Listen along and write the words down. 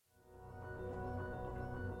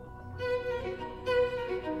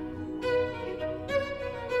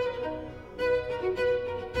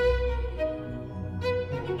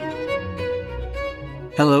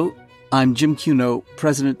Hello, I'm Jim Cuno,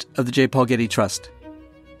 president of the J. Paul Getty Trust.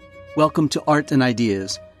 Welcome to Art and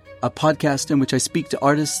Ideas, a podcast in which I speak to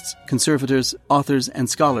artists, conservators, authors, and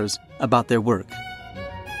scholars about their work.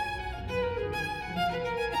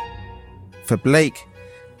 For Blake,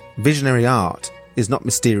 visionary art is not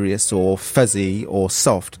mysterious or fuzzy or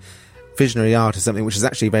soft. Visionary art is something which is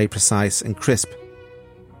actually very precise and crisp.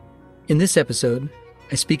 In this episode,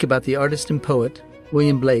 I speak about the artist and poet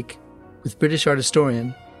William Blake with British art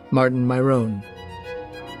historian Martin Myrone.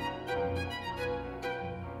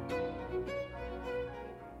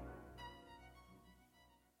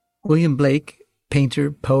 William Blake,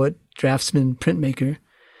 painter, poet, draftsman, printmaker,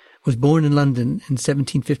 was born in London in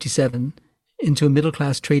 1757 into a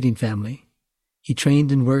middle-class trading family. He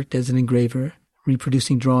trained and worked as an engraver,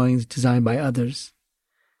 reproducing drawings designed by others.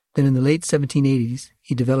 Then in the late 1780s,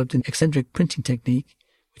 he developed an eccentric printing technique,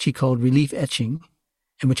 which he called relief etching,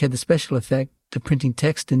 and which had the special effect of printing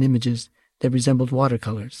text and images that resembled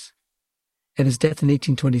watercolors. At his death in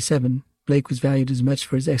 1827, Blake was valued as much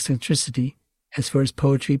for his eccentricity as for his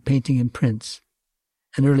poetry, painting, and prints.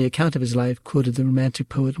 An early account of his life quoted the Romantic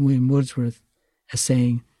poet William Wordsworth as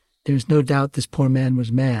saying, "There is no doubt this poor man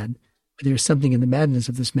was mad, but there is something in the madness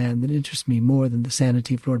of this man that interests me more than the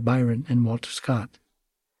sanity of Lord Byron and Walter Scott."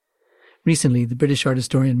 Recently, the British art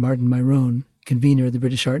historian Martin Myrone, convener of the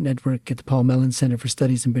British Art Network at the Paul Mellon Centre for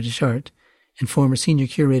Studies in British Art, and former senior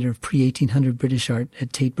curator of pre-1800 British art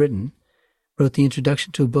at Tate Britain, wrote the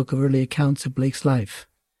introduction to a book of early accounts of Blake's life.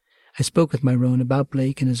 I spoke with Myrone about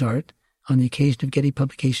Blake and his art on the occasion of Getty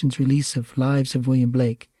Publications' release of Lives of William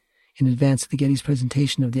Blake in advance of the Getty's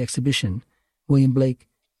presentation of the exhibition, William Blake,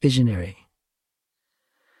 Visionary.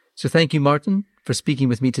 So thank you, Martin, for speaking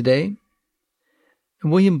with me today.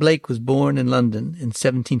 William Blake was born in London in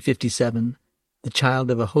 1757, the child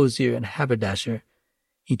of a hosier and haberdasher.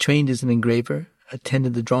 He trained as an engraver,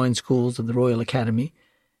 attended the drawing schools of the Royal Academy,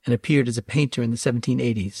 and appeared as a painter in the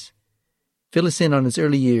 1780s. Fill us in on his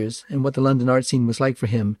early years and what the London art scene was like for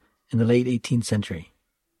him in the late 18th century.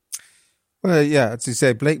 Well, yeah, as you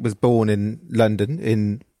say, Blake was born in London,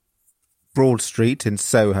 in Broad Street in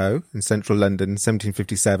Soho, in central London,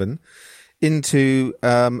 1757, into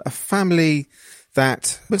a family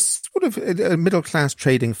that was sort of a middle-class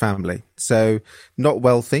trading family. So not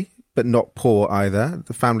wealthy, but not poor either.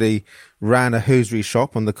 The family ran a hosiery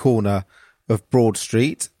shop on the corner of Broad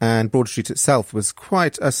Street, and Broad Street itself was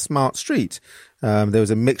quite a smart street. There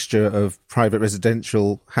was a mixture of private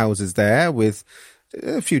residential houses there with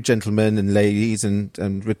a few gentlemen and ladies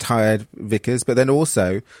and retired vicars, but then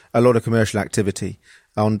also a lot of commercial activity.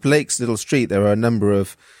 On Blake's little street, there were a number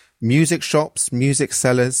of music shops, music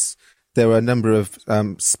sellers. There were a number of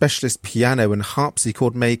specialist piano and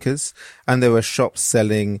harpsichord makers, and there were shops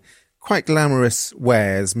selling quite glamorous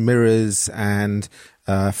wares, mirrors and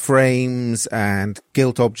frames and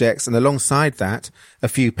gilt objects, and alongside that, a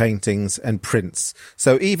few paintings and prints.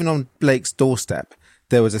 So even on Blake's doorstep,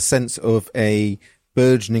 there was a sense of a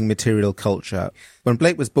burgeoning material culture. When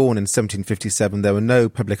Blake was born in 1757, there were no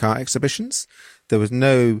public art exhibitions. There was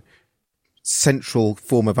no central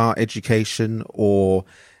form of art education or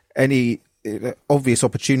any obvious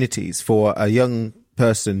opportunities for a young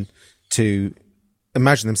person to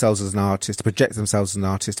imagine themselves as an artist, to project themselves as an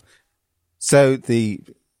artist. So the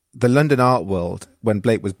London art world, when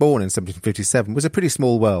Blake was born in 1757, was a pretty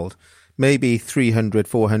small world. Maybe 300,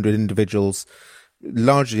 400 individuals,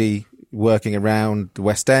 largely working around the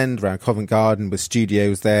West End, around Covent Garden, with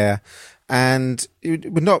studios there. And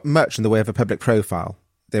it was not much in the way of a public profile.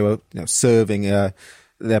 They were serving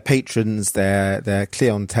their patrons, their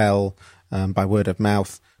clientele by word of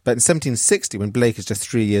mouth. But in 1760, when Blake is just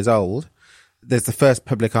 3 years old, there's the first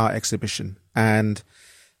public art exhibition, and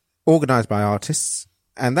organised by artists.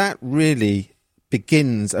 And that really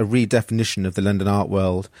begins a redefinition of the London art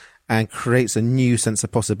world and creates a new sense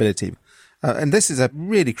of possibility. And this is a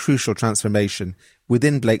really crucial transformation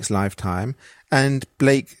within Blake's lifetime. And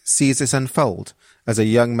Blake sees this unfold as a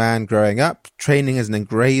young man growing up, training as an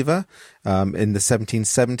engraver in the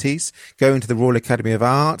 1770s, going to the Royal Academy of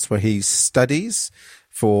Arts, where he studies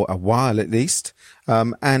for a while at least,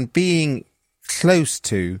 and being close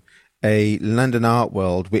to a London art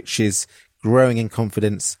world which is growing in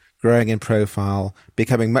confidence, growing in profile,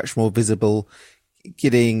 becoming much more visible,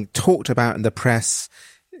 getting talked about in the press,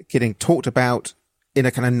 getting talked about in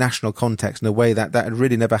a kind of national context in a way that had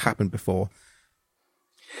really never happened before.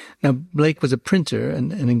 Now, Blake was a printer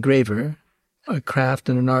and an engraver, a craft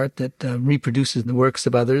and an art that reproduces the works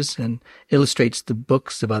of others and illustrates the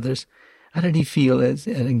books of others. How did he feel as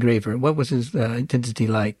an engraver? What was his identity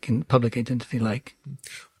like, and public identity like?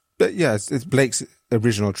 But yes, Blake's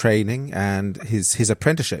original training and his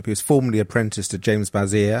apprenticeship. He was formerly apprenticed to James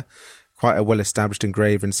Bazier, quite a well-established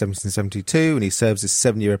engraver, in 1772, and he serves his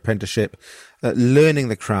 7-year apprenticeship learning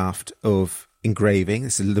the craft of engraving.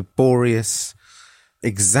 It's a laborious,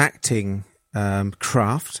 exacting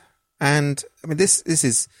craft. And I mean, this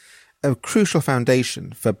is a crucial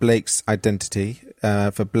foundation for Blake's identity,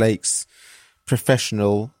 for Blake's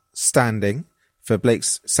professional standing, for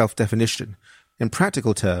Blake's self-definition. In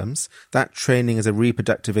practical terms, that training as a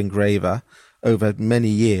reproductive engraver over many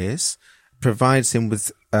years provides him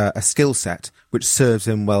with a skill set which serves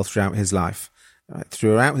him well throughout his life.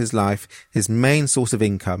 Throughout his life, his main source of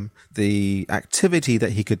income, the activity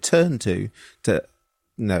that he could turn to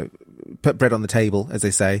put bread on the table, as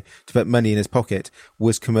they say, to put money in his pocket,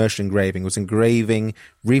 was commercial engraving, was engraving,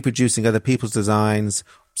 reproducing other people's designs,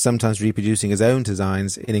 sometimes reproducing his own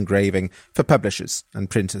designs in engraving for publishers and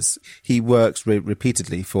printers. He works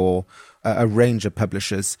repeatedly for a range of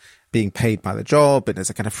publishers, being paid by the job and as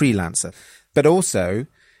a kind of freelancer. But also,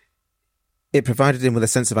 it provided him with a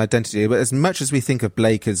sense of identity. But as much as we think of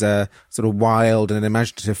Blake as a sort of wild and an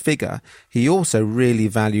imaginative figure, he also really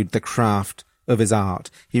valued the craft of his art.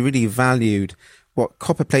 He really valued what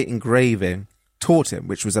copperplate engraving taught him,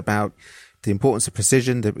 which was about the importance of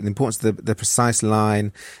precision, the importance of the precise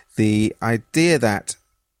line, the idea that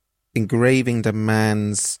engraving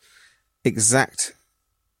demands exact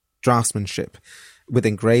draftsmanship. With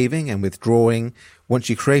engraving and with drawing, once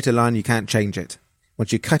you create a line, you can't change it.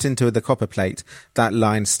 Once you cut into the copperplate, that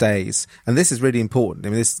line stays. And this is really important. I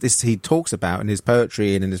mean, this he talks about in his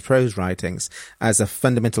poetry and in his prose writings as a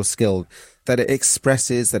fundamental skill, that it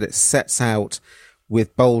expresses, that it sets out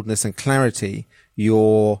with boldness and clarity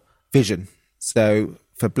your vision. So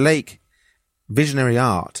for Blake, visionary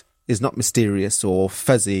art is not mysterious or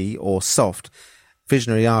fuzzy or soft.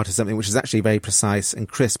 Visionary art is something which is actually very precise and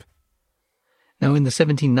crisp. Now, in the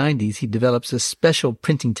 1790s, he develops a special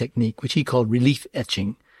printing technique, which he called relief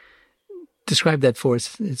etching. Describe that for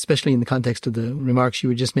us, especially in the context of the remarks you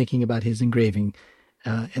were just making about his engraving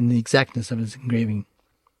and the exactness of his engraving.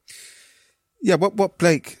 Yeah, what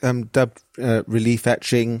Blake dubbed relief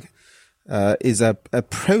etching is a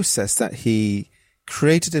process that he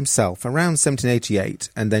created himself around 1788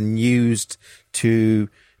 and then used to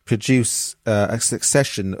produce a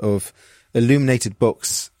succession of illuminated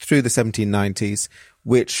books through the 1790s,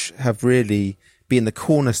 which have really been the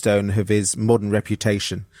cornerstone of his modern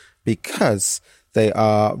reputation, because they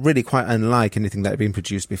are really quite unlike anything that had been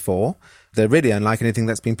produced before. They're really unlike anything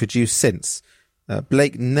that's been produced since.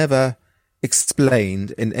 Blake never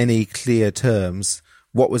explained in any clear terms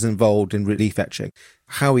what was involved in relief etching,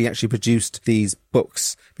 how he actually produced these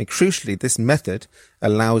books. I mean, crucially, this method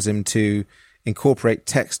allows him to incorporate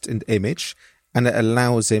text and image, and it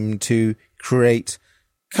allows him to create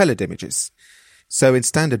coloured images. So in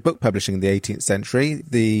standard book publishing in the 18th century,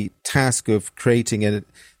 the task of creating the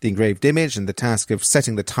engraved image and the task of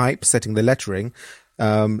setting the type, setting the lettering,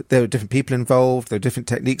 there were different people involved, there were different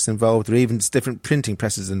techniques involved, there were even different printing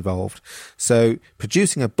presses involved. So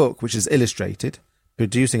producing a book which is illustrated,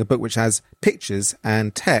 producing a book which has pictures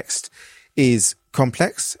and text is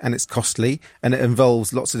complex and it's costly, and it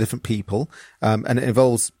involves lots of different people, and it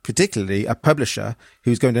involves particularly a publisher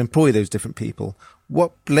who's going to employ those different people.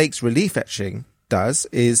 What Blake's relief etching does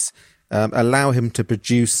is allow him to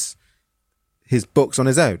produce his books on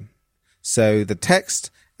his own. So the text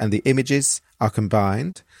and the images are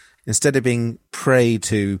combined. Instead of being prey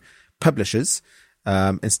to publishers,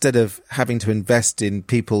 instead of having to invest in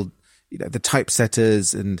people, the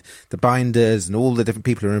typesetters and the binders and all the different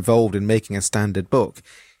people who are involved in making a standard book,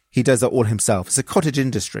 he does that all himself. It's a cottage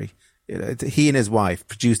industry. He and his wife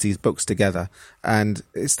produce these books together, and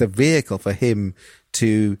it's the vehicle for him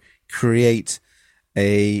to create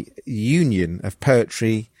a union of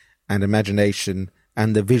poetry and imagination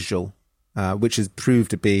and the visual, which has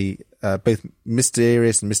proved to be both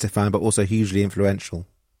mysterious and mystifying, but also hugely influential.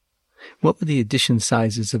 What were the edition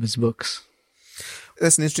sizes of his books?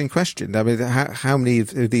 That's an interesting question. I mean, how many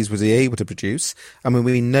of these was he able to produce? I mean,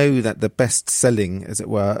 we know that the best-selling, as it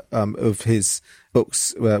were, of his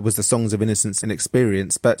books was The Songs of Innocence and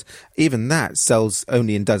Experience, but even that sells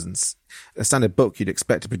only in dozens. A standard book you'd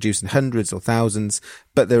expect to produce in hundreds or thousands,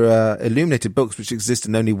 but there are illuminated books which exist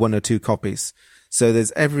in only 1 or 2 copies. So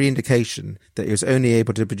there's every indication that he was only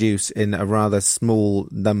able to produce in a rather small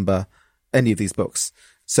number any of these books.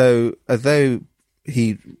 So although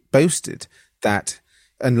he boasted that,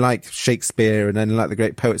 unlike Shakespeare and unlike the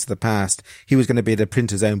great poets of the past, he was going to be able to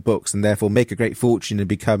print his own books and therefore make a great fortune and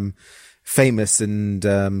become famous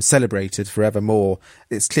and celebrated forevermore,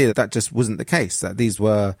 it's clear that just wasn't the case, that these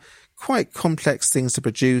were quite complex things to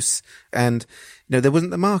produce, and there wasn't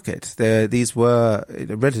the market. These were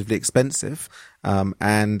relatively expensive,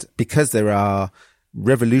 and because there are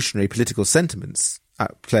revolutionary political sentiments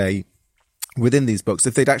at play within these books,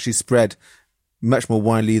 if they'd actually spread much more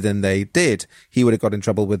widely than they did, he would have got in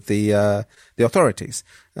trouble with the authorities.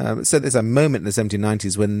 So there's a moment in the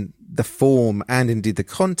 1790s when the form and indeed the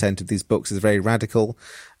content of these books is very radical,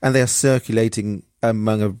 and they are circulating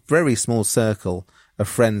among a very small circle of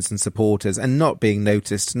friends and supporters and not being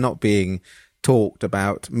noticed, not being talked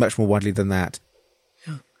about much more widely than that.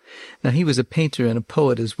 Yeah. Now, he was a painter and a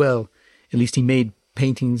poet as well. At least he made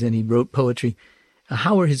paintings and he wrote poetry.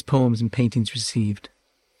 How were his poems and paintings received?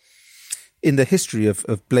 In the history of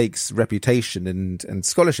Blake's reputation and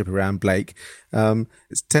scholarship around Blake,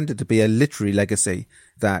 it's tended to be a literary legacy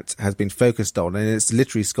that has been focused on, and it's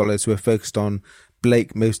literary scholars who are focused on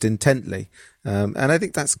Blake most intently. And I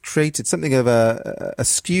think that's created something of a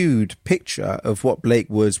skewed picture of what Blake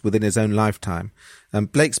was within his own lifetime.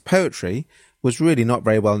 Blake's poetry was really not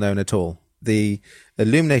very well known at all. The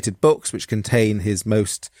illuminated books, which contain his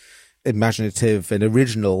most imaginative and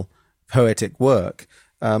original poetic work,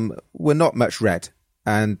 were not much read.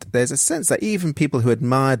 And there's a sense that even people who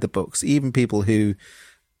admired the books, even people who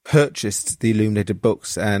purchased the illuminated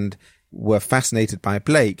books and were fascinated by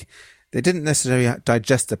Blake, they didn't necessarily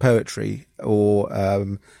digest the poetry or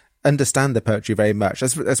understand the poetry very much.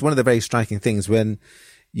 That's one of the very striking things when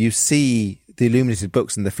you see the illuminated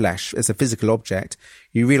books in the flesh as a physical object.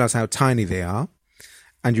 You realize how tiny they are,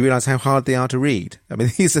 and you realize how hard they are to read. I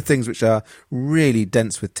mean, these are things which are really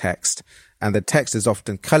dense with text, and the text is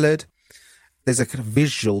often coloured. There's a kind of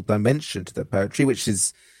visual dimension to the poetry, which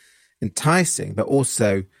is enticing, but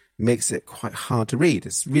also makes it quite hard to read.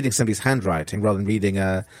 It's reading somebody's handwriting rather than reading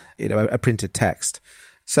a printed text.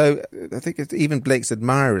 So I think even Blake's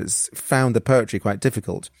admirers found the poetry quite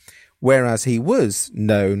difficult. Whereas he was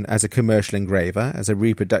known as a commercial engraver, as a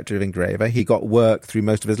reproductive engraver. He got work through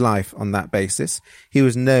most of his life on that basis. He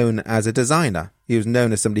was known as a designer. He was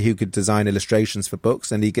known as somebody who could design illustrations for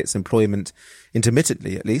books, and he gets employment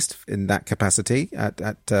intermittently, at least, in that capacity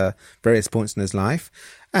at various points in his life.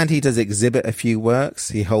 And he does exhibit a few works.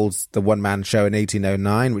 He holds the one-man show in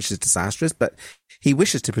 1809, which is disastrous, but he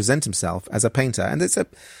wishes to present himself as a painter. And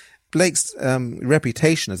Blake's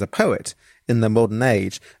reputation as a poet in the modern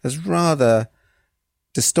age has rather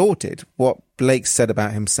distorted what Blake said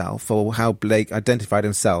about himself, or how Blake identified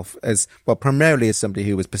himself as, well, primarily as somebody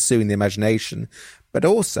who was pursuing the imagination, but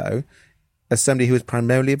also as somebody who was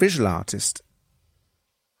primarily a visual artist.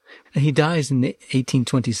 He dies in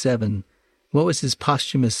 1827. What was his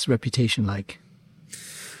posthumous reputation like?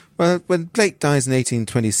 Well, when Blake dies in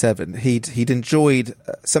 1827, he'd enjoyed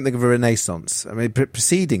something of a renaissance. I mean,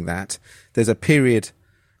 preceding that, there's a period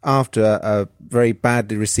after a very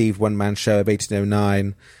badly received one-man show of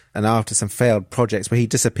 1809 and after some failed projects where he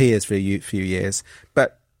disappears for a few years.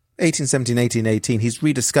 But 1817, 1818, he's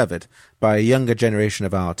rediscovered by a younger generation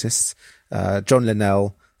of artists, John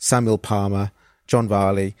Linnell, Samuel Palmer, John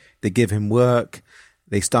Varley. They give him work.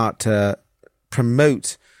 They start to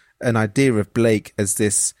promote an idea of Blake as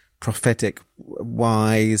this prophetic,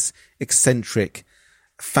 wise, eccentric,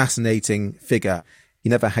 fascinating figure. He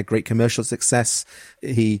never had great commercial success.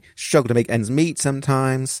 He struggled to make ends meet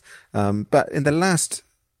sometimes. But in the last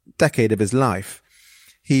decade of his life,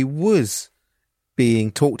 he was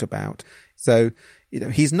being talked about. So,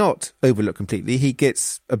 he's not overlooked completely. He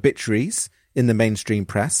gets obituaries in the mainstream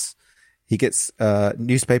press. He gets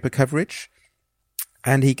newspaper coverage.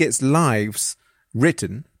 And he gets lives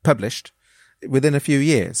written, published within a few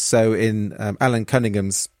years. So in Alan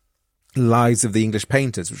Cunningham's Lives of the English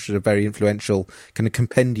Painters, which is a very influential kind of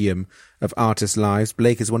compendium of artists' lives,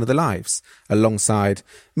 Blake is one of the lives, alongside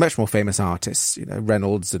much more famous artists,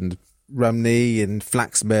 Reynolds and Rumney and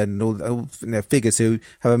Flaxman, and all figures who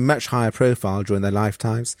have a much higher profile during their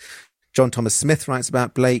lifetimes. John Thomas Smith writes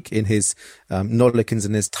about Blake in his Nollekens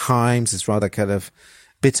and his Times, this rather kind of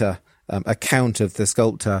bitter account of the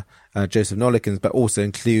sculptor Joseph Nollekens, but also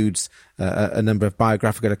includes a number of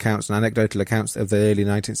biographical accounts and anecdotal accounts of the early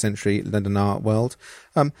 19th century London art world.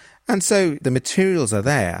 And so the materials are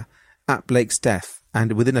there at Blake's death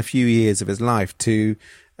and within a few years of his life to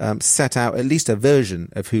set out at least a version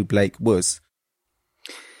of who Blake was.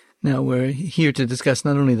 Now, we're here to discuss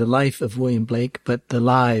not only the life of William Blake, but the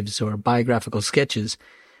lives or biographical sketches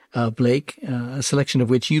of Blake, a selection of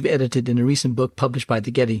which you've edited in a recent book published by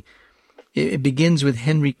the Getty. It begins with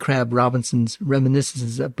Henry Crabb Robinson's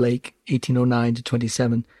Reminiscences of Blake, 1809 to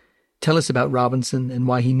 27. Tell us about Robinson and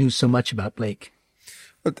why he knew so much about Blake.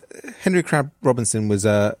 Well, Henry Crabb Robinson was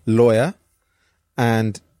a lawyer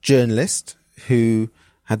and journalist who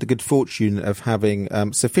had the good fortune of having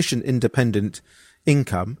sufficient independent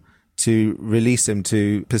income to release him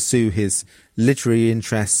to pursue his literary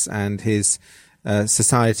interests and his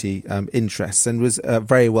society interests, and was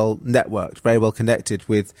very well networked, very well connected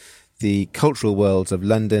with the cultural worlds of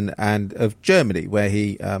London and of Germany, where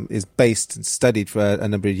he is based and studied for a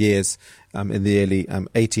number of years in the early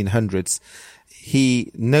 1800s.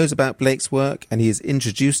 He knows about Blake's work and he is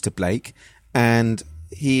introduced to Blake, and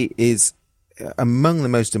he is among the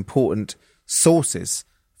most important sources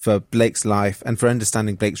for Blake's life and for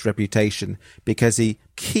understanding Blake's reputation, because he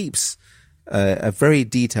keeps a very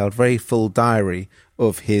detailed, very full diary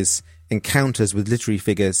of his encounters with literary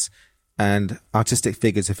figures and artistic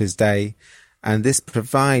figures of his day. And this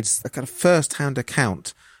provides a kind of first-hand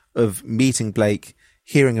account of meeting Blake,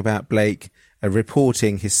 hearing about Blake,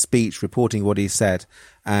 reporting his speech, reporting what he said,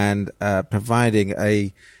 and providing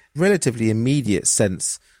a relatively immediate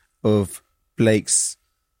sense of Blake's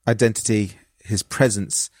identity, his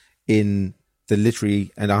presence in the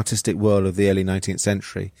literary and artistic world of the early 19th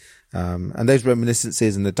century. And those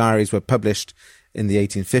reminiscences and the diaries were published in the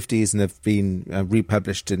 1850s and have been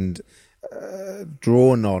republished and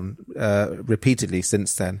drawn on repeatedly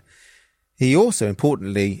since then. He also,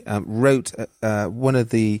 importantly, wrote one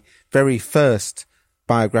of the very first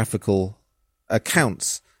biographical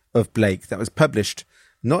accounts of Blake that was published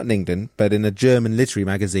not in England, but in a German literary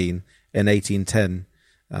magazine in 1810.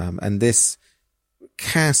 And this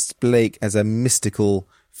casts Blake as a mystical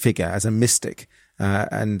figure, as a mystic.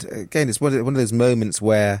 And again, it's one of those moments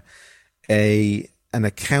where an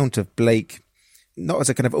account of Blake, not as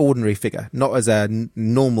a kind of ordinary figure, not as a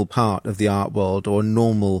normal part of the art world or a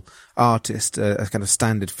normal artist, a kind of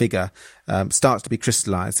standard figure, starts to be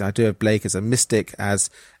crystallized. The idea of Blake as a mystic, as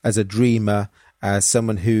a dreamer, as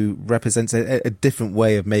someone who represents a different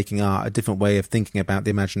way of making art, a different way of thinking about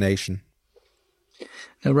the imagination.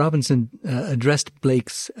 Now, Robinson addressed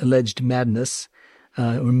Blake's alleged madness,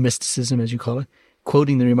 or mysticism, as you call it,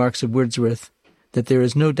 quoting the remarks of Wordsworth, that there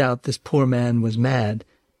is no doubt this poor man was mad,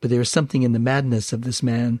 but there is something in the madness of this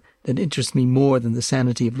man that interests me more than the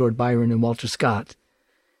sanity of Lord Byron and Walter Scott.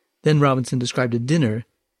 Then Robinson described a dinner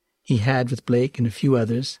he had with Blake and a few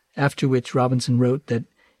others, after which Robinson wrote that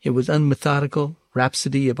it was unmethodical,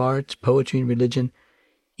 rhapsody of art, poetry, and religion.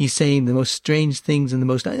 He's saying the most strange things in the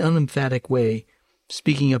most unemphatic way,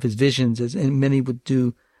 speaking of his visions as many would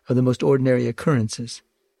do of the most ordinary occurrences.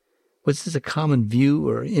 Was this a common view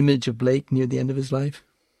or image of Blake near the end of his life?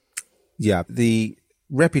 Yeah, the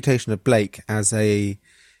reputation of Blake as a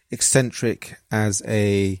eccentric, as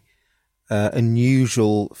a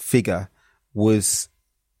unusual figure was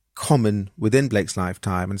common within Blake's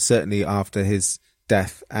lifetime, and certainly after his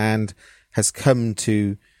death, and has come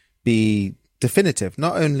to be definitive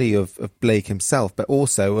not only of Blake himself, but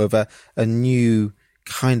also of a new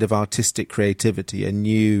kind of artistic creativity, a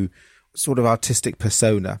new sort of artistic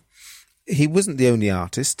persona. He wasn't the only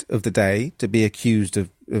artist of the day to be accused of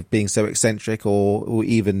being so eccentric or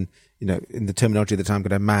even, in the terminology of the time,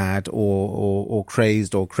 kind of mad or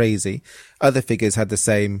crazed or crazy. Other figures had the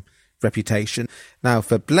same reputation. Now,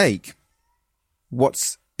 for Blake,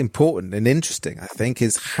 what's important and interesting, I think,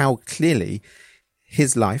 is how clearly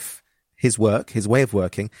his life, his work, his way of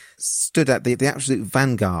working, stood at the absolute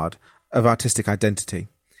vanguard of artistic identity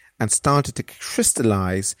and started to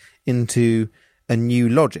crystallize into a new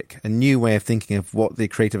logic, a new way of thinking of what the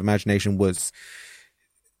creative imagination was.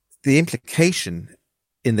 The implication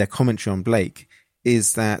in their commentary on Blake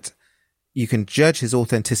is that you can judge his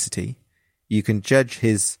authenticity, you can judge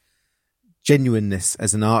his genuineness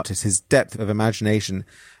as an artist, his depth of imagination,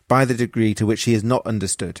 by the degree to which he is not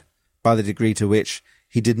understood, by the degree to which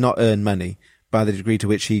he did not earn money, by the degree to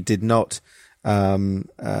which he did not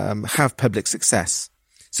have public success.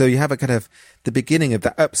 So you have a kind of the beginning of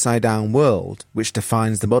the upside down world, which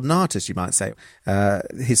defines the modern artist, you might say.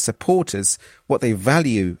 His supporters, what they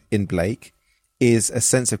value in Blake is a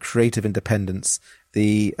sense of creative independence,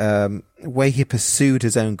 the way he pursued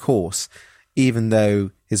his own course, even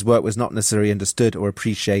though his work was not necessarily understood or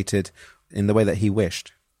appreciated in the way that he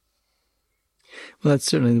wished. Well, that's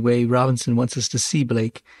certainly the way Robinson wants us to see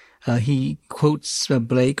Blake. He quotes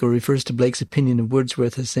Blake, or refers to Blake's opinion of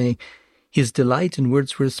Wordsworth as saying, "His delight in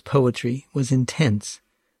Wordsworth's poetry was intense,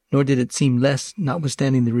 nor did it seem less,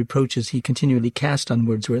 notwithstanding the reproaches he continually cast on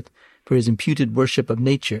Wordsworth for his imputed worship of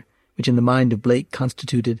nature, which in the mind of Blake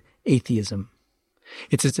constituted atheism."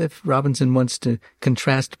 It's as if Robinson wants to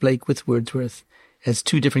contrast Blake with Wordsworth as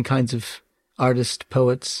two different kinds of artist,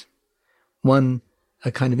 poets, one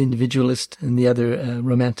a kind of individualist and the other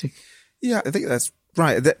romantic. Yeah, I think that's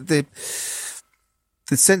right. The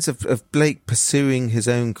sense of Blake pursuing his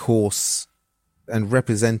own course and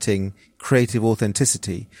representing creative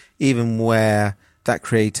authenticity, even where that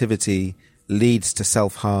creativity leads to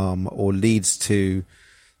self-harm or leads to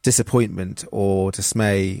disappointment or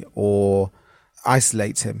dismay or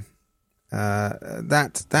isolates him.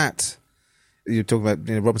 That you're talking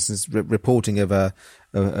about, Robinson's reporting of a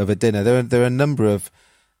dinner. There are a number of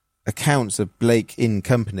accounts of Blake in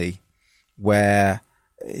company where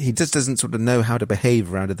he just doesn't sort of know how to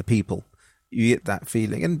behave around other people. You get that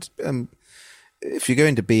feeling. And if you're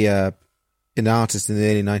going to be an artist in the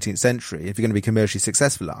early 19th century, if you're going to be a commercially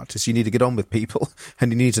successful artist, you need to get on with people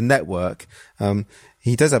and you need to network.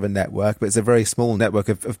 He does have a network, but it's a very small network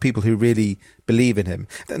of people who really believe in him.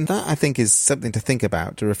 And that, I think, is something to think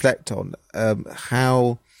about, to reflect on,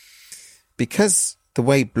 how, because the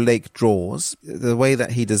way Blake draws, the way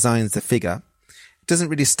that he designs the figure, it doesn't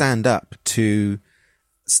really stand up to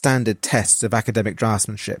standard tests of academic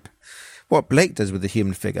draftsmanship. What Blake does with the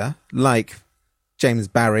human figure, like James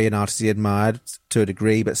Barry, an artist he admired to a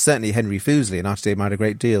degree, but certainly Henry Fousley, an artist he admired a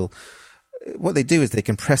great deal, what they do is they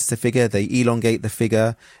compress the figure, they elongate the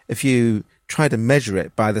figure. If you try to measure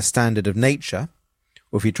it by the standard of nature,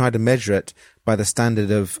 or if you try to measure it by the standard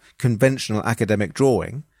of conventional academic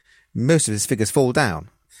drawing, most of his figures fall down.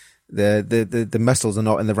 The muscles are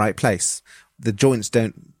not in the right place. The joints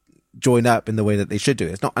don't join up in the way that they should do.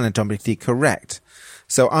 It's not anatomically correct.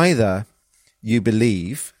 So either you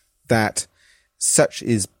believe that such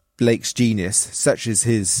is Blake's genius, such is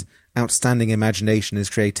his outstanding imagination, his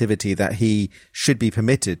creativity, that he should be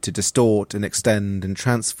permitted to distort and extend and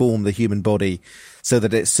transform the human body so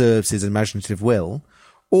that it serves his imaginative will,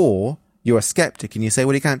 or you're a skeptic and you say,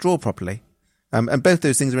 well, he can't draw properly. And both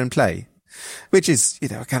those things are in play, which is,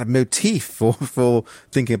 a kind of motif for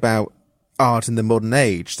thinking about art in the modern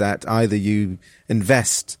age, that either you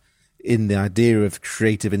invest in the idea of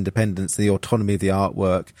creative independence, the autonomy of the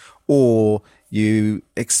artwork, or you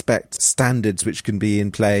expect standards which can be in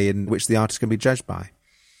play and which the artist can be judged by.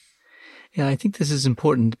 Yeah, I think this is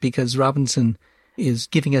important because Robinson is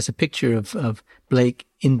giving us a picture of Blake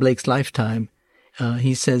in Blake's lifetime.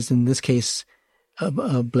 He says in this case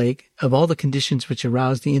of Blake, of all the conditions which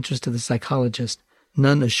arouse the interest of the psychologist,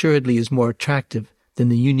 none assuredly is more attractive than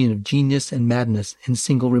the union of genius and madness in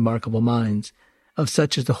single remarkable minds. Of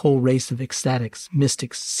such is the whole race of ecstatics,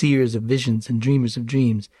 mystics, seers of visions, and dreamers of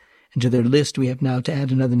dreams. And to their list we have now to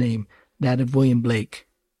add another name, that of William Blake.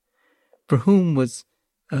 For whom was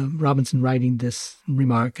Robinson writing this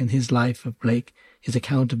remark in his life of Blake, his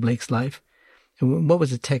account of Blake's life? And what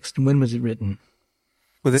was the text and when was it written?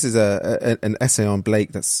 Well, this is an essay on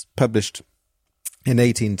Blake that's published in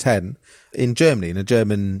 1810 in Germany, in a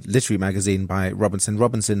German literary magazine by Robinson.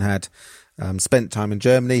 Robinson had spent time in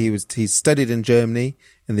Germany. He studied in Germany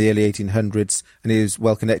in the early 1800s, and he was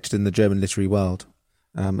well connected in the German literary world.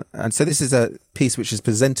 And so this is a piece which is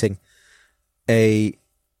presenting a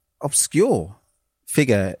obscure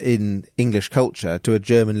figure in English culture to a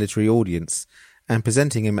German literary audience, and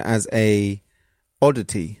presenting him as a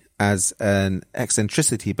oddity, as an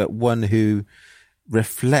eccentricity, but one who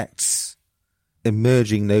reflects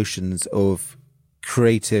emerging notions of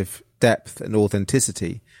creative depth and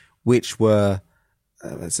authenticity, which were,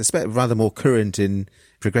 I suspect, rather more current in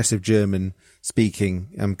progressive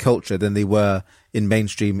German-speaking culture than they were in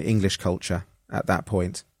mainstream English culture at that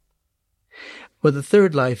point. Well, the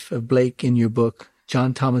third life of Blake in your book,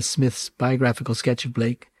 John Thomas Smith's biographical sketch of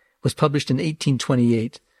Blake, was published in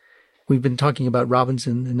 1828. We've been talking about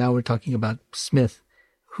Robinson, and now we're talking about Smith.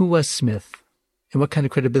 Who was Smith, and what kind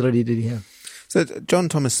of credibility did he have? So John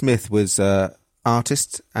Thomas Smith was an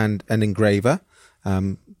artist and an engraver,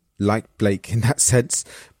 like Blake in that sense,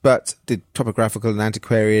 but did topographical and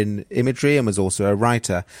antiquarian imagery and was also a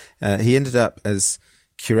writer. He ended up as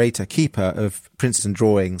keeper of Princeton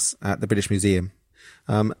drawings at the British Museum,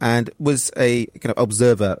 and was a kind of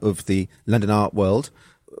observer of the London art world,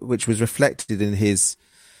 which was reflected in his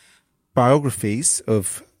biographies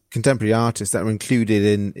of contemporary artists that were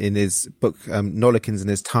included in his book, Nollekens and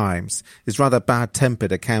His Times. His rather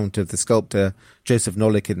bad-tempered account of the sculptor Joseph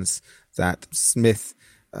Nollekens that Smith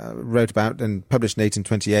wrote about and published in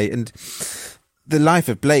 1828. And the life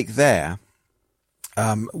of Blake there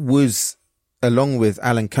was, along with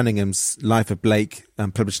Alan Cunningham's Life of Blake,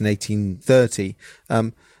 published in 1830,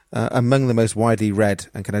 among the most widely read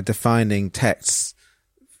and kind of defining texts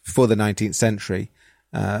for the 19th century,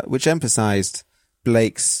 which emphasized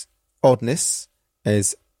Blake's oddness,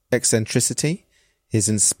 his eccentricity, his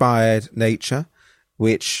inspired nature,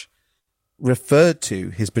 which referred to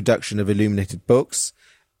his production of illuminated books,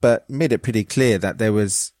 but made it pretty clear that there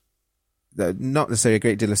was not necessarily a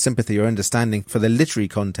great deal of sympathy or understanding for the literary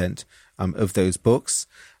content of those books,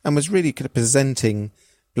 and was really kind of presenting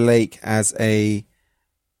Blake as a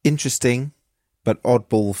interesting but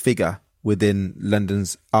oddball figure within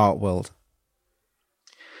London's art world.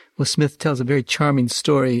 Well, Smith tells a very charming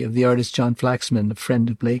story of the artist John Flaxman, a friend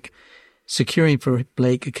of Blake, securing for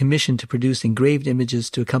Blake a commission to produce engraved images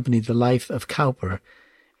to accompany the life of Cowper,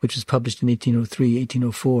 which was published in 1803,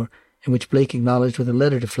 1804, and which Blake acknowledged with a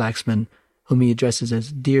letter to Flaxman, whom he addresses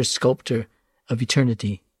as Dear Sculptor of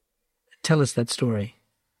Eternity. Tell us that story.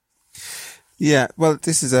 Yeah, well,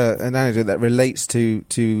 this is an anecdote that relates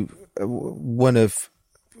to one of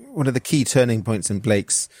the key turning points in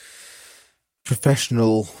Blake's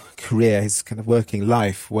professional career, his kind of working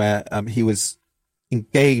life, where he was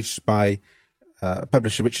engaged by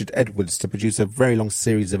publisher Richard Edwards to produce a very long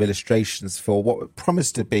series of illustrations for what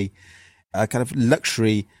promised to be a kind of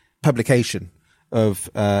luxury publication of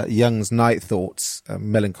Young's Night Thoughts, a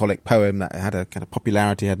melancholic poem that had a kind of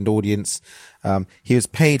popularity, had an audience. He was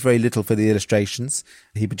paid very little for the illustrations.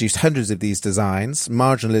 He produced hundreds of these designs,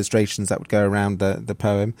 marginal illustrations that would go around the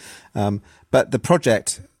poem. But the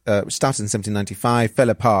project, which started in 1795, fell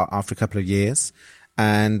apart after a couple of years,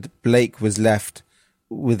 and Blake was left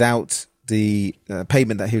without the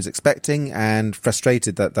payment that he was expecting, and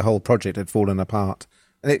frustrated that the whole project had fallen apart.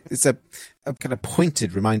 And it's a kind of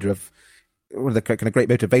pointed reminder of one of the kind of great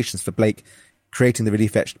motivations for Blake creating the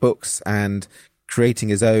Relief Etched books and creating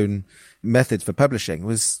his own methods for publishing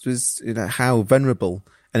was how vulnerable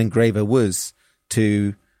an engraver was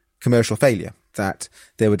to commercial failure, that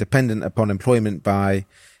they were dependent upon employment by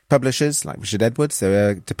publishers like Richard Edwards. They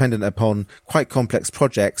were dependent upon quite complex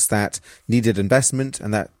projects that needed investment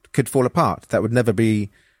and that could fall apart, that would never be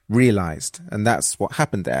realized. And that's what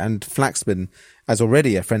happened there. And Flaxman, as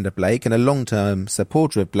already a friend of Blake and a long-term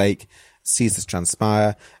supporter of Blake, sees this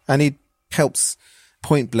transpire, and he helps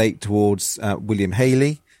point Blake towards William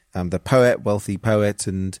Hayley, the poet, wealthy poet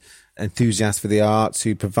and enthusiast for the arts,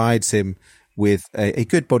 who provides him with a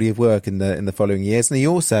good body of work in the following years. And he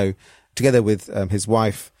also, together with his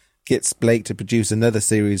wife, gets Blake to produce another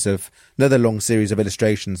long series of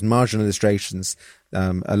illustrations, marginal illustrations,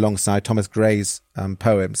 alongside Thomas Gray's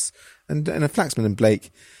poems. And Flaxman and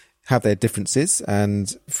Blake have their differences,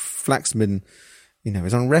 and Flaxman,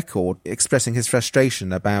 is on record expressing his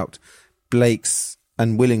frustration about Blake's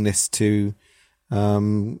unwillingness to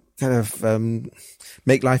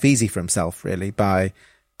make life easy for himself, really, by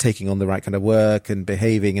taking on the right kind of work and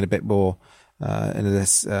behaving in a bit more in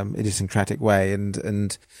this idiosyncratic way,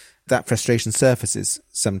 and that frustration surfaces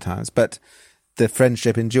sometimes, but the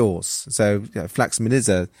friendship endures. So Flaxman is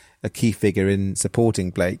a key figure in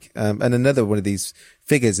supporting Blake, and another one of these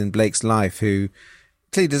figures in Blake's life who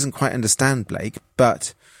clearly doesn't quite understand Blake,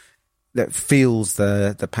 but that feels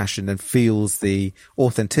the passion and feels the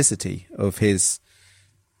authenticity of his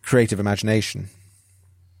creative imagination.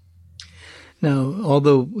 Now,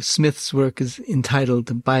 although Smith's work is entitled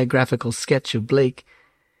The Biographical Sketch of Blake,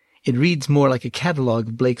 it reads more like a catalogue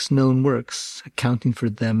of Blake's known works, accounting for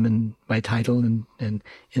them by title and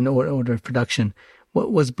in order of production.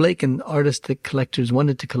 Was Blake an artist that collectors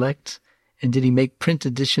wanted to collect? And did he make print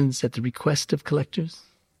editions at the request of collectors?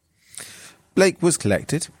 Blake was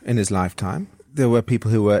collected in his lifetime. There were people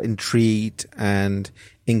who were intrigued and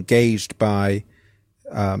engaged by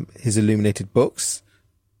his illuminated books.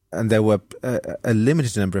 And there were a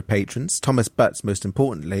limited number of patrons, Thomas Butts most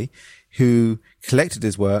importantly, who collected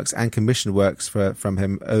his works and commissioned works from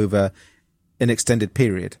him over an extended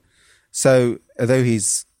period. So although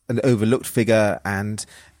he's an overlooked figure and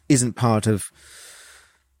isn't part of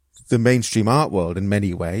the mainstream art world in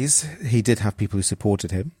many ways, he did have people who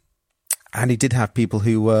supported him. And he did have people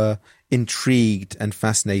who were intrigued and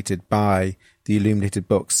fascinated by the illuminated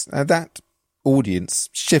books. That audience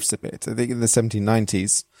shifts a bit. I think in the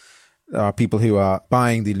 1790s, there are people who are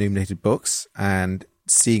buying the illuminated books and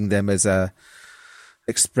seeing them as a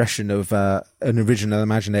expression of an original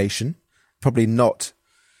imagination, probably not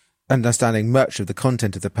understanding much of the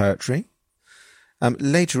content of the poetry.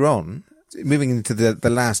 Later on, moving into the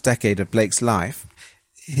last decade of Blake's life,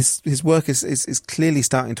 his work is clearly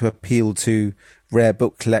starting to appeal to rare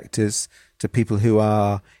book collectors, to people who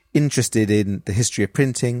are interested in the history of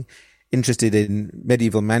printing, interested in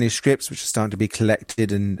medieval manuscripts, which are starting to be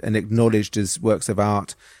collected and acknowledged as works of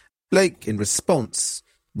art. Blake, in response,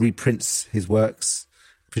 reprints his works,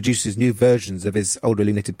 produces new versions of his older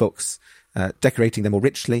illuminated books, decorating them more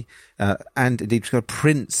richly, and indeed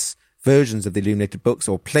prints versions of the illuminated books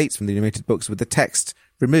or plates from the illuminated books with the text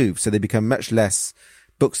removed, so they become much less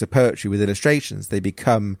books of poetry with illustrations. They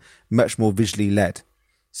become much more visually led.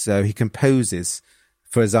 So he composes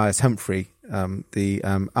for Ozias Humphrey,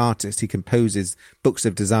 the artist. He composes books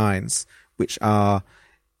of designs, which are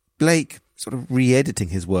Blake sort of re-editing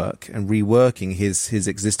his work and reworking his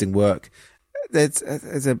existing work. There's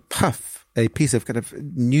a piece of kind of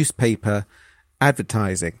newspaper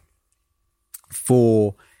advertising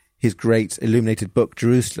for his great illuminated book,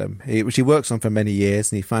 Jerusalem, which he works on for many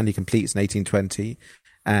years, and he finally completes in 1820.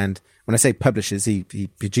 And when I say publishes, he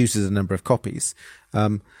produces a number of copies.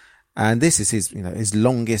 And this is his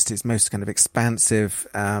longest, his most kind of expansive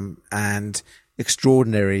and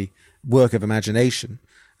extraordinary work of imagination.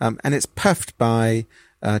 And it's puffed by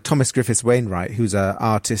Thomas Griffiths Wainwright, who's an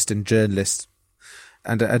artist and journalist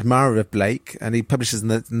and an admirer of Blake. And he publishes in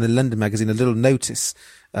the London magazine a little notice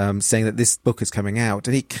saying that this book is coming out.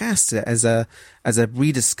 And he casts it as a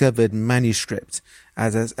rediscovered manuscript,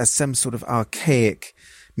 as some sort of archaic,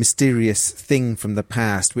 mysterious thing from the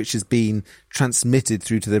past, which has been transmitted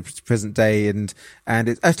through to the present day, and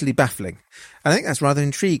it's utterly baffling. And I think that's rather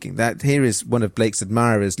intriguing, that here is one of Blake's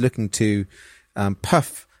admirers looking to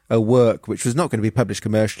puff a work which was not going to be published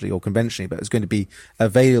commercially or conventionally, but was going to be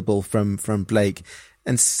available from Blake,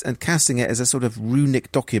 and casting it as a sort of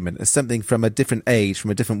runic document, as something from a different age, from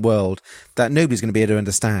a different world, that nobody's going to be able to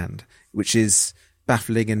understand, which is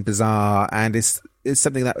baffling and bizarre, and is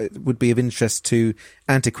something that would be of interest to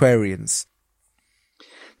antiquarians.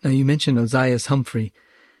 Now, you mentioned Ozias Humphrey.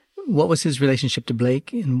 What was his relationship to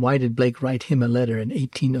Blake, and why did Blake write him a letter in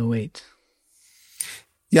 1808?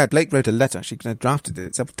 Yeah, Blake wrote a letter, actually drafted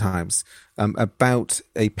it several times, about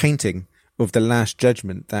a painting of the Last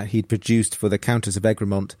Judgment that he'd produced for the Countess of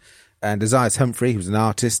Egremont. And Ozias Humphrey, who was an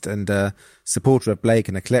artist and a supporter of Blake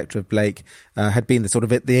and a collector of Blake, had been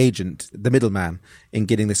the agent, the middleman in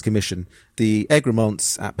getting this commission. The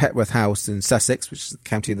Egremonts at Petworth House in Sussex, which is a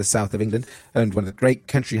county in the south of England, owned one of the great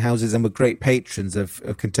country houses and were great patrons of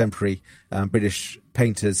contemporary British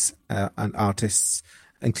painters and artists,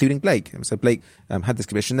 including Blake. And so Blake had this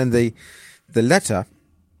commission, and the letter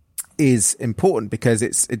is important because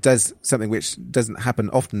it does something which doesn't happen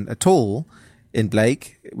often at all in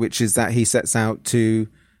Blake, which is that he sets out to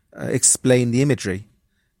explain the imagery.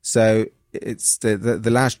 So it's the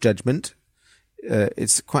Last Judgment.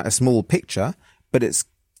 It's quite a small picture, but it's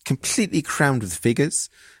completely crowned with figures,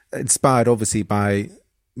 inspired obviously by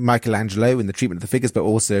Michelangelo in the treatment of the figures, but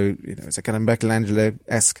also, it's a kind of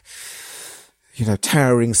Michelangelo-esque,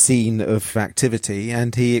 towering scene of activity.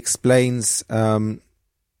 And he explains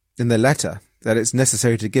in the letter that it's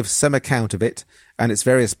necessary to give some account of it and its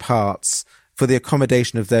various parts for the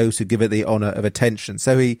accommodation of those who give it the honour of attention.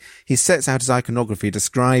 So he sets out his iconography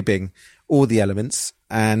describing all the elements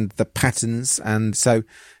and the patterns. And so,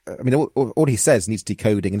 all he says needs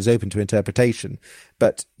decoding and is open to interpretation.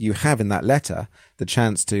 But you have in that letter the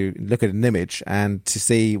chance to look at an image and to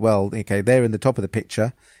see, well, okay, there in the top of the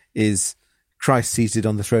picture is Christ seated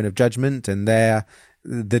on the throne of judgment, and there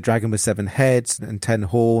the dragon with 7 heads and 10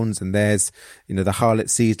 horns, and there's, the harlot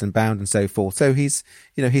seized and bound and so forth. So he's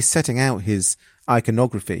setting out his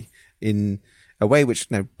iconography in a way which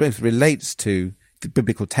both relates to the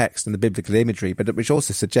biblical text and the biblical imagery, but which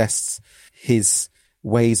also suggests his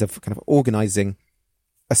ways of kind of organizing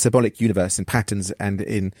a symbolic universe in patterns and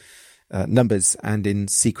in numbers and in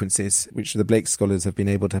sequences, which the Blake scholars have been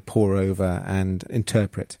able to pore over and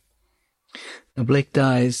interpret. Now, Blake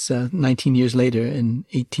dies 19 years later in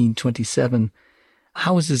 1827.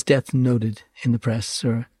 How was his death noted in the press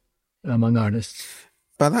or among artists?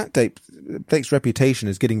 By that date, Blake's reputation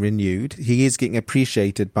is getting renewed. He is getting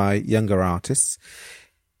appreciated by younger artists.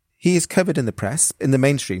 He is covered in the press, in the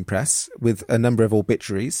mainstream press, with a number of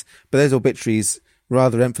obituaries, but those obituaries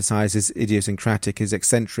rather emphasise his idiosyncratic, his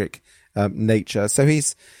eccentric nature. So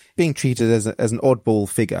he's being treated as an oddball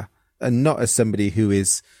figure, and not as somebody who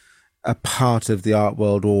is a part of the art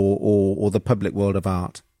world or the public world of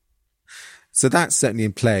art. So that's certainly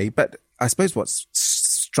in play. But I suppose what's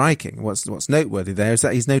striking, what's noteworthy there is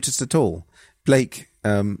that he's noticed at all. Blake,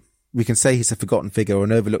 we can say he's a forgotten figure or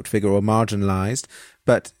an overlooked figure or marginalised,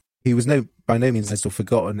 but he was by no means still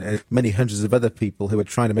forgotten. Many hundreds of other people who were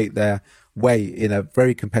trying to make their way in a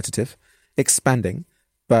very competitive, expanding,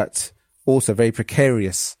 but also very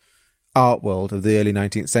precarious art world of the early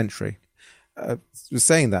 19th century. Was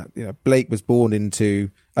saying that Blake was born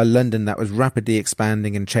into a London that was rapidly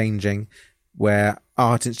expanding and changing, where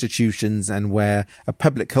art institutions and where a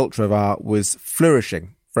public culture of art was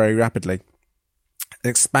flourishing very rapidly,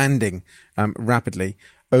 expanding rapidly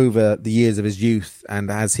over the years of his youth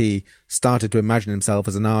and as he started to imagine himself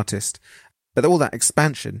as an artist. But all that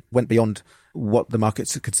expansion went beyond what the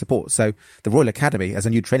markets could support. So the Royal Academy, as a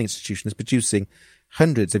new training institution, is producing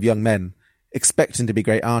hundreds of young men expecting to be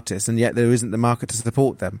great artists, and yet there isn't the market to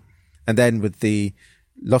support them. And then with the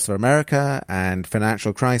loss of America and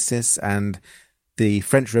financial crisis and the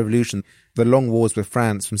French Revolution, the long wars with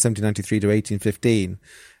France from 1793 to 1815,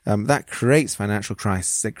 that creates financial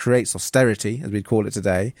crisis. It creates austerity, as we'd call it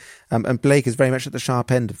today. And Blake is very much at the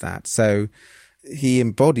sharp end of that. So he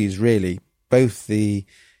embodies really both the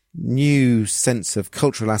new sense of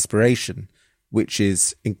cultural aspiration, which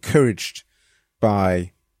is encouraged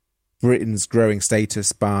by Britain's growing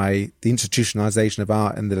status, by the institutionalization of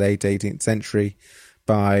art in the late 18th century,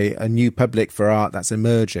 by a new public for art that's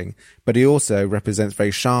emerging. But he also represents very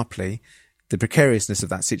sharply the precariousness of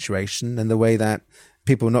that situation and the way that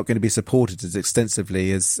people are not going to be supported as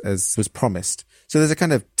extensively as was promised. So there's a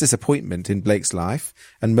kind of disappointment in Blake's life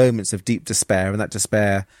and moments of deep despair, and that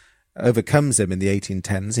despair overcomes him in the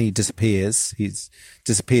 1810s. He disappears. He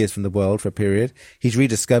disappears from the world for a period. He's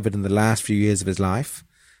rediscovered in the last few years of his life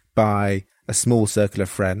by a small circle of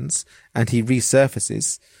friends, and he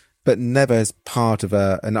resurfaces, but never as part of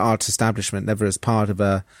an art establishment, never as part of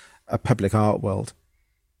a public art world.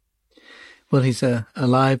 Well, he's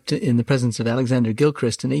alive in the presence of Alexander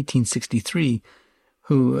Gilchrist in 1863,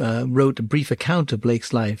 who wrote a brief account of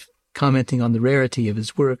Blake's life, commenting on the rarity of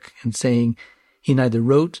his work and saying, "He neither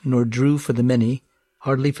wrote nor drew for the many,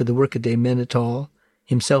 hardly for the workaday men at all,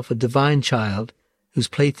 himself a divine child, whose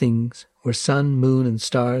playthings were sun, moon, and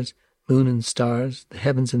stars, the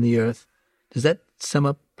heavens and the earth." Does that sum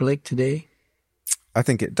up Blake today? I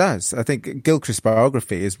think it does. I think Gilchrist's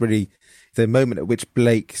biography is really the moment at which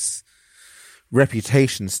Blake's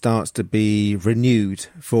reputation starts to be renewed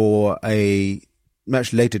for a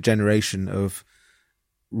much later generation of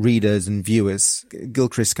readers and viewers.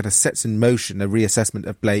 Gilchrist kind of sets in motion a reassessment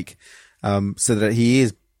of Blake, so that he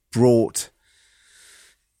is brought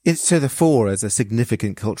into the fore as a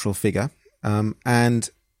significant cultural figure. And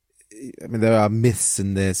I mean, there are myths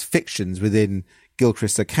and there's fictions within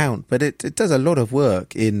Gilchrist's account, but it does a lot of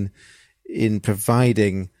work in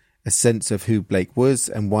providing a sense of who Blake was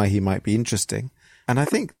and why he might be interesting. And I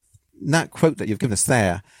think that quote that you've given us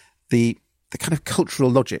there, the kind of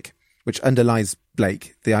cultural logic which underlies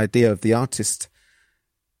Blake, the idea of the artist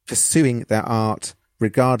pursuing their art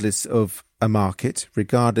regardless of a market,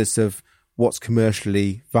 regardless of what's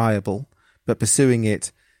commercially viable, but pursuing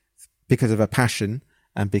it because of a passion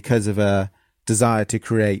and because of a desire to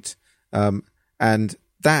create. And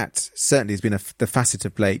that certainly has been the facet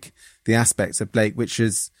of Blake, the aspects of Blake which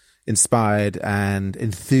is inspired and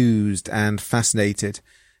enthused and fascinated,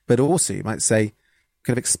 but also, you might say,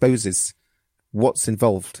 kind of exposes what's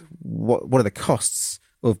involved, what are the costs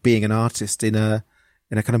of being an artist in a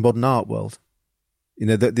kind of modern art world. You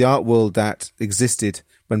know, the art world that existed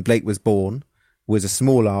when Blake was born was a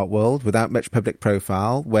small art world without much public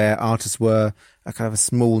profile, where artists were a kind of a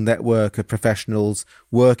small network of professionals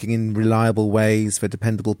working in reliable ways for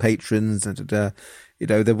dependable patrons. And,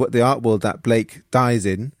 the art world that Blake dies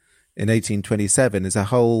in 1827 is a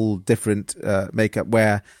whole different makeup,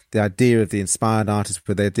 where the idea of the inspired artist,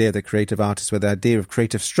 where the idea of the creative artist, where the idea of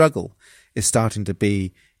creative struggle is starting to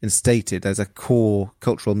be instated as a core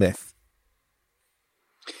cultural myth.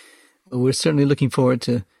 Well, we're certainly looking forward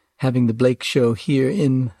to having the Blake Show here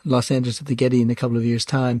in Los Angeles at the Getty in a couple of years'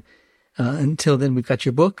 time. Until then, we've got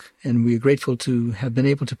your book, and we're grateful to have been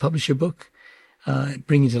able to publish your book,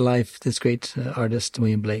 bringing to life this great artist,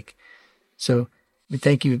 William Blake. So we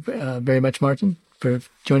thank you very much, Martin, for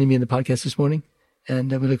joining me in the podcast this morning,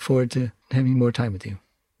 and we look forward to having more time with you.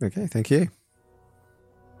 Okay, thank you.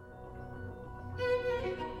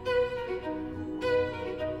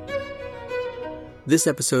 This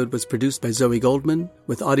episode was produced by Zoe Goldman,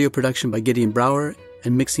 with audio production by Gideon Brower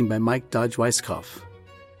and mixing by Mike Dodge Weisskopf.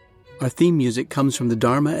 Our theme music comes from the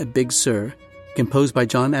Dharma at Big Sur, composed by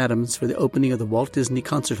John Adams for the opening of the Walt Disney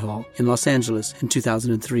Concert Hall in Los Angeles in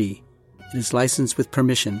 2003. It is licensed with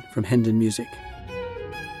permission from Hendon Music.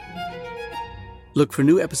 Look for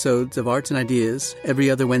new episodes of Arts and Ideas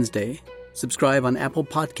every other Wednesday. Subscribe on Apple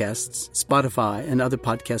Podcasts, Spotify, and other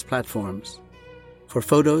podcast platforms. For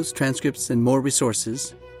photos, transcripts, and more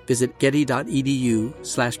resources, visit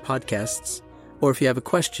getty.edu/podcasts, or if you have a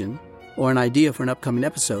question or an idea for an upcoming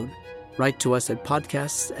episode, write to us at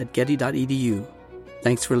podcasts@getty.edu.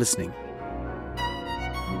 Thanks for listening.